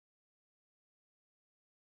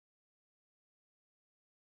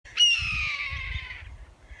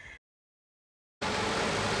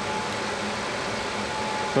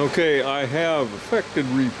Okay, I have effected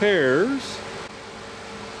repairs.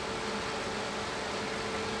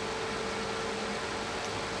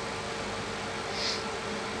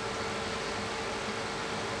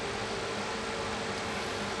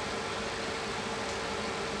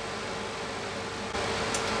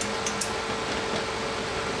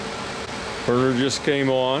 Burner just came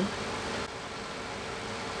on.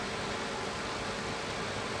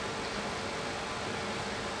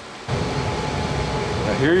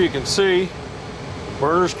 Now here you can see the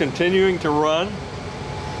burner's continuing to run.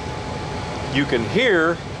 You can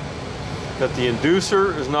hear that the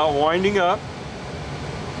inducer is not winding up.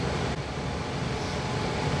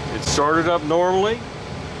 It started up normally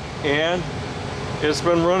and it's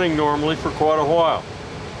been running normally for quite a while.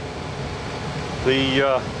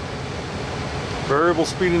 The variable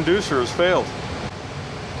speed inducer has failed.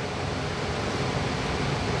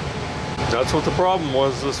 That's what the problem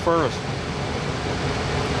was, this furnace.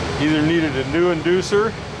 Either needed a new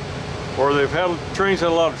inducer, or trains had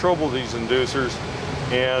a lot of trouble with these inducers,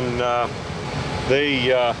 and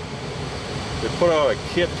they put out a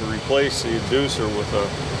kit to replace the inducer with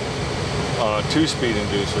a 2-speed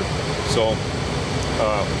inducer, so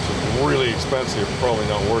which is really expensive, probably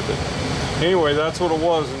not worth it. Anyway, that's what it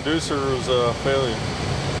was. Inducer was a failure.